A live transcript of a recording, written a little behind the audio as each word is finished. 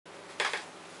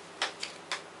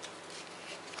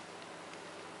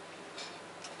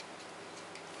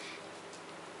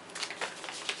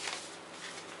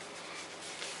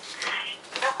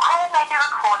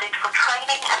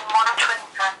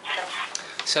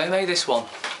So maybe this one.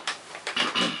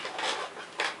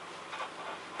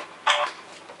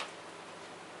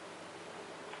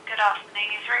 Good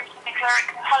afternoon, you're through to Nicola.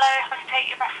 Hello, if I can take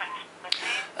your reference,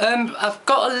 please. I've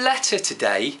got a letter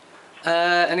today,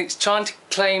 and it's trying to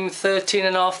claim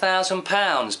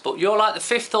 £13,500, but you're like the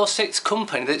 5th or 6th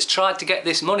company that's tried to get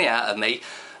this money out of me,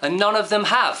 and none of them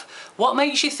have. What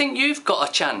makes you think you've got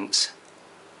a chance?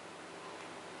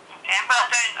 Yeah, but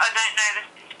I don't know the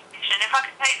situation. If I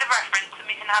could take the reference and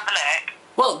we can have a look.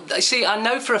 Well, you see, I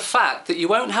know for a fact that you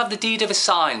won't have the deed of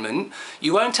assignment,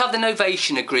 you won't have the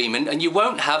novation agreement, and you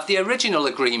won't have the original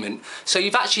agreement. So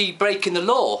you've actually breaking the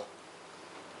law.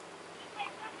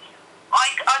 I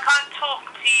can't talk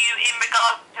to you in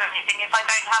regards to anything if I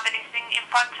don't have anything in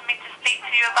front of me to speak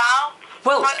to you about.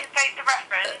 Well, if I could take the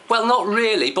reference. Well, not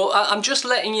really, but I'm just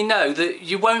letting you know that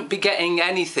you won't be getting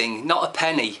anything, not a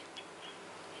penny.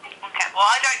 Okay, well,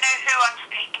 I don't know who I'm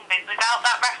speaking with. Without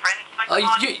that reference, I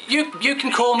can't... You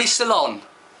can call me Salon.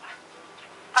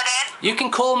 Pardon? You can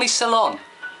call me Salon.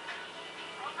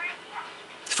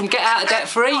 From Get Out of Debt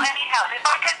Free. Not any help. If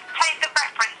I could take the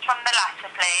reference from the letter,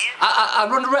 please. I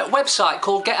run a website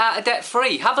called Get Out of Debt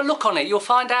Free. Have a look on it. You'll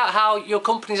find out how your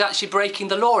company's actually breaking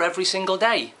the law every single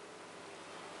day.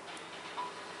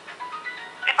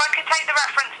 If I could take the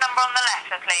reference number on the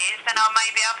letter, please, then I may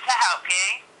be able to help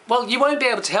you. Well, you won't be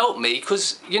able to help me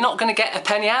because you're not going to get a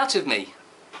penny out of me.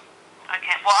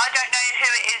 Okay, well, I don't know who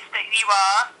it is that you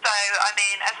are, so, I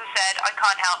mean, as I said, I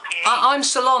can't help you. I'm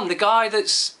Salon, the guy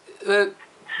that's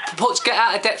puts Get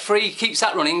Out of Debt Free, keeps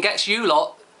that running, gets you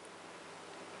lot.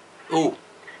 Oh.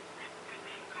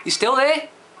 You still there?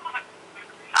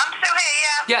 I'm still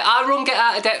here, yeah. Yeah, I run Get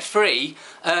Out of Debt Free,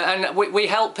 and we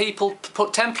help people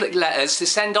put template letters to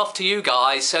send off to you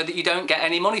guys so that you don't get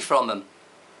any money from them.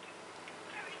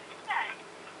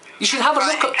 You should have a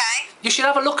look at. You should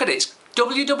have a look at it. It's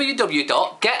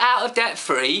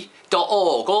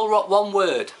www.getoutofdebtfree.org. All one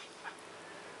word.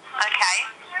 Okay.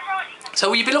 So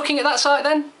will you be looking at that site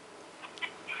then?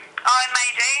 I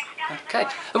may do. Okay.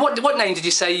 And what name did you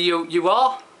say you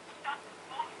are?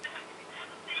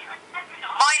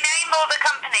 My name or the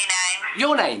company name?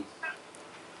 Your name.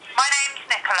 My name's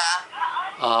Nicola.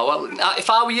 Oh well, if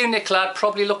I were you, Nicola, I'd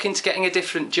probably look into getting a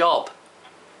different job.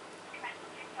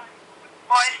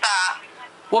 What is that?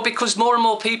 Well, because more and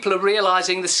more people are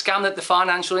realising the scam that the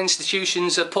financial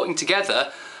institutions are putting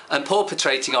together and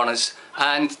perpetrating on us,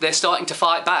 and they're starting to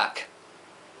fight back.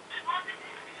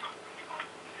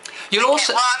 You'll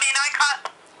also. Well, I mean,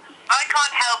 I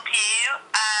can't help you.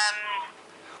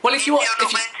 Well, if you want, you're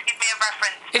not going to give me a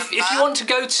reference if you want to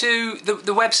go to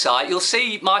the website, you'll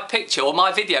see my picture or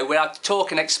my video where I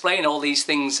talk and explain all these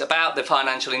things about the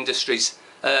financial industry's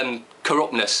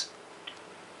corruptness.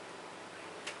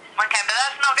 Okay, but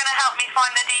that's not going to help me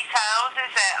find the details,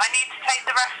 is it? I need to take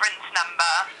the reference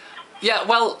number. Yeah,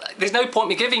 well, there's no point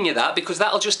me giving you that because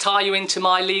that'll just tie you into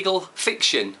my legal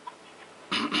fiction.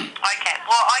 Okay, well,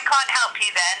 I can't help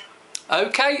you then.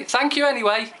 Okay, thank you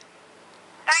anyway.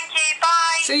 Thank you,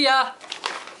 bye. See ya.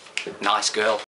 Nice girl.